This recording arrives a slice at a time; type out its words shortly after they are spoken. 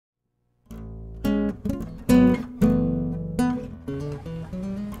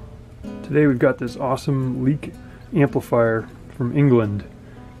Today we've got this awesome leak amplifier from England,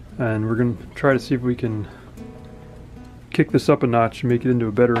 and we're going to try to see if we can kick this up a notch and make it into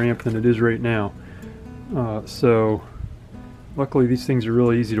a better amp than it is right now. So luckily these things are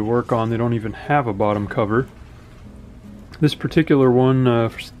really easy to work on. They don't even have a bottom cover. This particular one,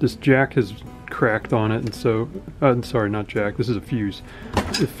 this jack has cracked on it, and so sorry, not jack, this is a fuse.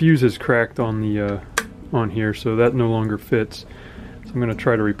 The fuse has cracked on the on here, so that no longer fits. So I'm going to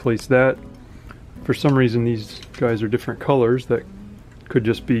try to replace that. For some reason these guys are different colors. That could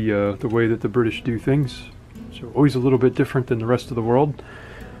just be the way that the British do things. So always a little bit different than the rest of the world.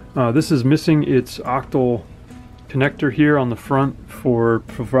 This is missing its octal connector here on the front for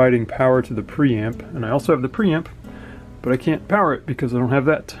providing power to the preamp, and I also have the preamp, but I can't power it because I don't have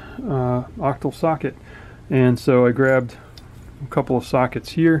that octal socket. And so I grabbed a couple of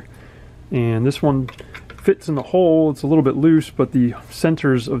sockets here, and this one fits in the hole. It's a little bit loose, but the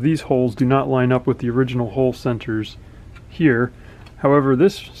centers of these holes do not line up with the original hole centers here. However,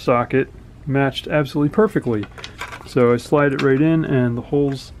 this socket matched absolutely perfectly. So I slide it right in, and the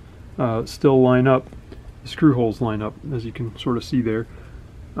holes still line up. The screw holes line up, as you can sort of see there.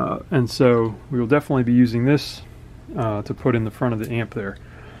 And so we will definitely be using this to put in the front of the amp there.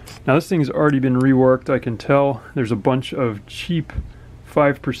 Now this thing's already been reworked. I can tell there's a bunch of cheap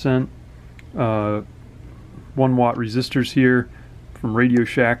 5% 1 watt resistors here from Radio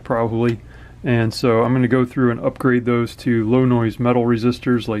Shack probably, and so I'm going to go through and upgrade those to low noise metal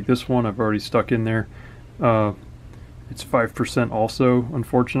resistors like this one I've already stuck in there. It's 5% also,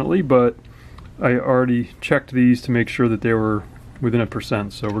 unfortunately, but I already checked these to make sure that they were within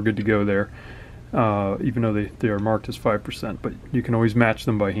 1%, so we're good to go there. Even though they are marked as 5%, but you can always match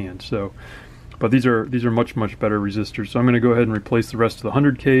them by hand. So, but these are much better resistors. So I'm going to go ahead and replace the rest of the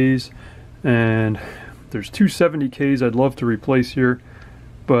 100Ks, and there's two 70Ks I'd love to replace here,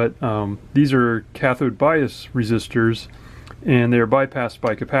 but these are cathode bias resistors, and they are bypassed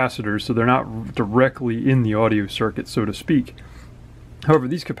by capacitors, so they're not directly in the audio circuit, so to speak. However,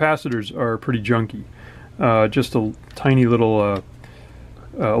 these capacitors are pretty junky. Just a tiny little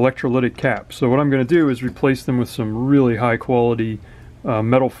electrolytic cap. So what I'm going to do is replace them with some really high quality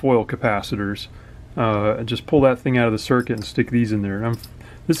metal foil capacitors, and just pull that thing out of the circuit and stick these in there. And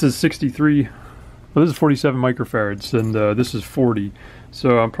this is 63, well, this is 47 microfarads, and this is 40,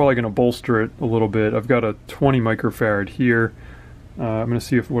 so I'm probably going to bolster it a little bit. I've got a 20 microfarad here. I'm going to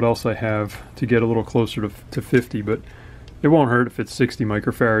see what else I have to get a little closer to 50, but it won't hurt if it's 60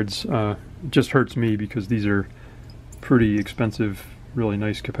 microfarads. It just hurts me because these are pretty expensive, really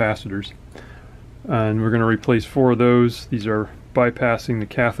nice capacitors. And we're going to replace 4 of those. These are bypassing the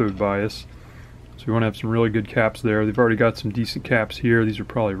cathode bias, so we want to have some really good caps there. They've already got some decent caps here. These are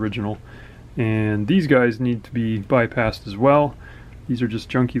probably original, and these guys need to be bypassed as well. These are just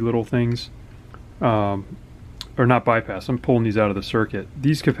junky little things, or not bypassed. I'm pulling these out of the circuit.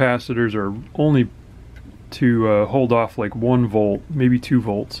 These capacitors are only to hold off like 1 volt, maybe 2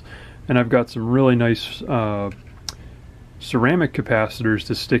 volts, and I've got some really nice ceramic capacitors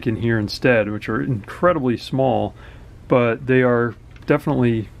to stick in here instead, which are incredibly small, but they are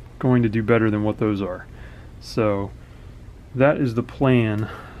definitely going to do better than what those are. So that is the plan.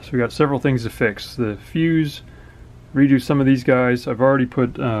 So we got several things to fix. The fuse, redo some of these guys. I've already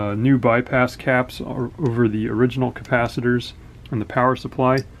put new bypass caps over the original capacitors and the power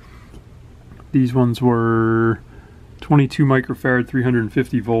supply. These ones were 22 microfarad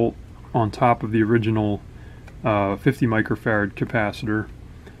 350 volt on top of the original 50 microfarad capacitor,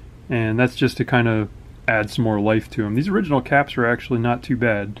 and that's just to kind of add some more life to them. These original caps are actually not too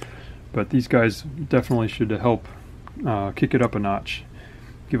bad, but these guys definitely should help kick it up a notch,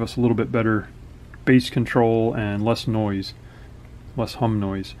 give us a little bit better bass control and less noise, less hum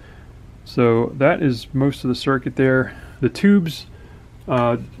noise. So that is most of the circuit there. The tubes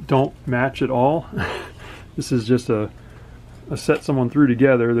don't match at all. This is just a set someone threw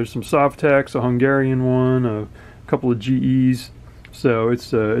together. There's some Sovtecs, a Hungarian one, a couple of GEs, so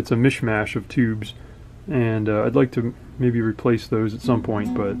it's a mishmash of tubes, and I'd like to maybe replace those at some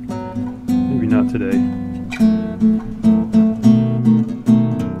point, but maybe not today.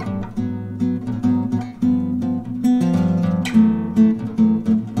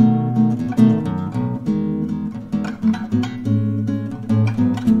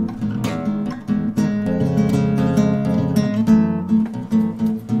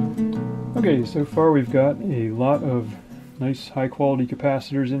 Okay, so far we've got a lot of nice high quality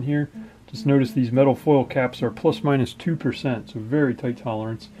capacitors in here. Just notice these metal foil caps are plus minus 2%, so very tight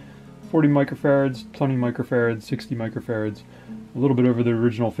tolerance. 40 microfarads, 20 microfarads, 60 microfarads, a little bit over the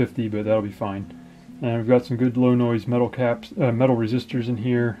original 50, but that'll be fine. And we've got some good low noise metal resistors in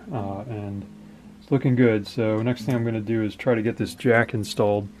here, and it's looking good. So next thing I'm going to do is try to get this jack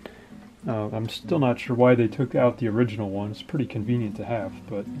installed. I'm still not sure why they took out the original one. It's pretty convenient to have,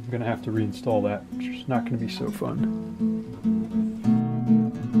 but I'm going to have to reinstall that, which is not going to be so fun.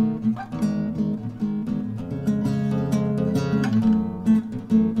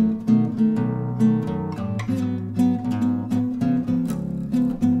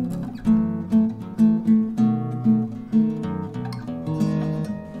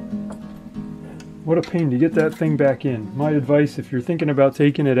 What a pain to get that thing back in. My advice, if you're thinking about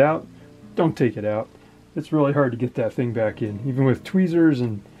taking it out, don't take it out. It's really hard to get that thing back in. Even with tweezers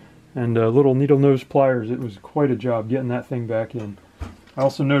and little needle nose pliers, it was quite a job getting that thing back in. I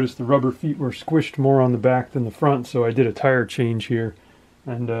also noticed the rubber feet were squished more on the back than the front, so I did a tire change here.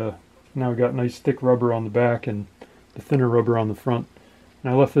 And now we got nice thick rubber on the back and the thinner rubber on the front.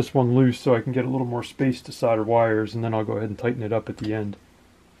 And I left this one loose so I can get a little more space to solder wires, and then I'll go ahead and tighten it up at the end.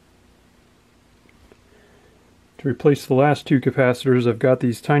 To replace the last two capacitors, I've got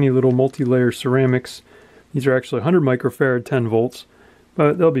these tiny little multi-layer ceramics. These are actually 100 microfarad 10 volts,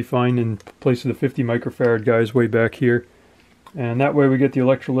 but they'll be fine in place of the 50 microfarad guys way back here. And that way we get the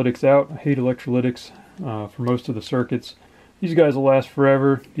electrolytics out. I hate electrolytics for most of the circuits. These guys will last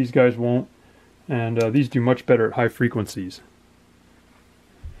forever, these guys won't, and these do much better at high frequencies.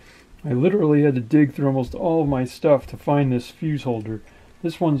 I literally had to dig through almost all of my stuff to find this fuse holder.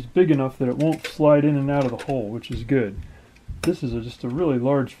 This one's big enough that it won't slide in and out of the hole, which is good. This is just a really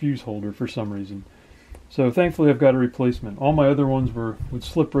large fuse holder for some reason. So thankfully I've got a replacement. All my other ones would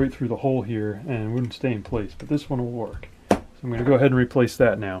slip right through the hole here and wouldn't stay in place, but this one will work. So I'm going to go ahead and replace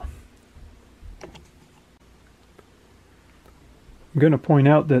that now. I'm going to point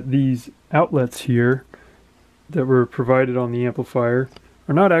out that these outlets here that were provided on the amplifier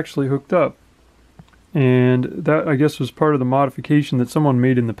are not actually hooked up. And that, I guess, was part of the modification that someone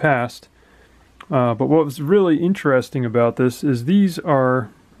made in the past. But what was really interesting about this is these are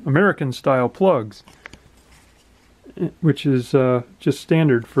American style plugs, which is just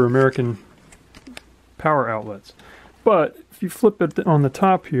standard for American power outlets. But if you flip it on the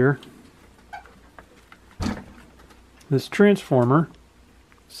top here, this transformer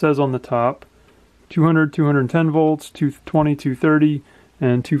says on the top 200, 210 volts, 220, 230,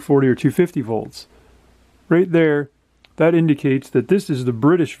 and 240 or 250 volts. Right there, that indicates that this is the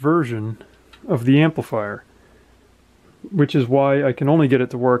British version of the amplifier, which is why I can only get it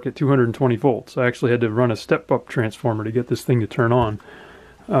to work at 220 volts. I actually had to run a step-up transformer to get this thing to turn on.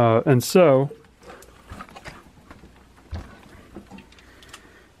 And so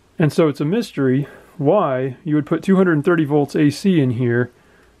it's a mystery why you would put 230 volts AC in here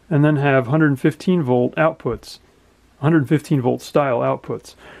and then have 115 volt outputs, 115 volt style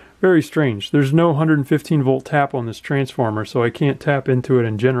outputs. Very strange. There's no 115 volt tap on this transformer, so I can't tap into it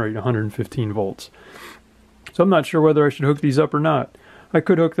and generate 115 volts. So I'm not sure whether I should hook these up or not. I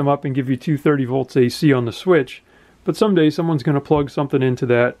could hook them up and give you 230 volts AC on the switch, but someday someone's going to plug something into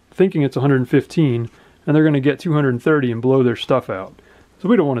that thinking it's 115, and they're going to get 230 and blow their stuff out. So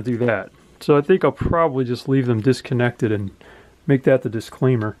we don't want to do that. So I think I'll probably just leave them disconnected and make that the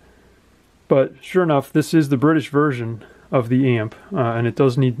disclaimer. But sure enough, this is the British version of the amp, and it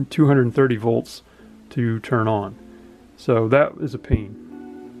does need 230 volts to turn on. So that is a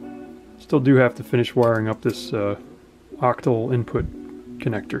pain. Still do have to finish wiring up this octal input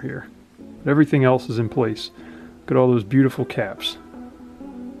connector here. But everything else is in place. Look at all those beautiful caps.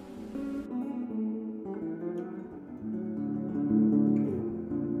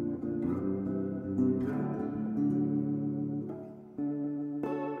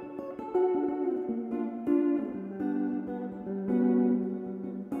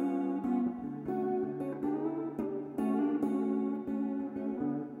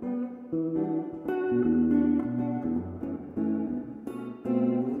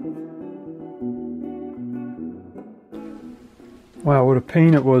 Wow, what a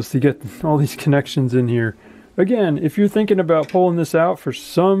pain it was to get all these connections in here. Again, if you're thinking about pulling this out for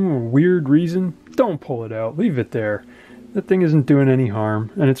some weird reason, don't pull it out. Leave it there. That thing isn't doing any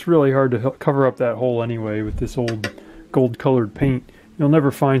harm, and it's really hard to cover up that hole anyway with this old gold-colored paint. You'll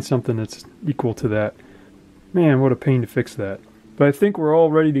never find something that's equal to that. Man, what a pain to fix that. But I think we're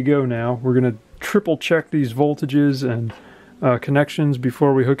all ready to go now. We're going to triple check these voltages and connections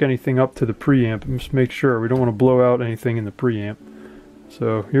before we hook anything up to the preamp. Just make sure we don't want to blow out anything in the preamp.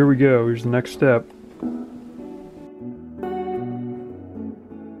 So here we go. Here's the next step.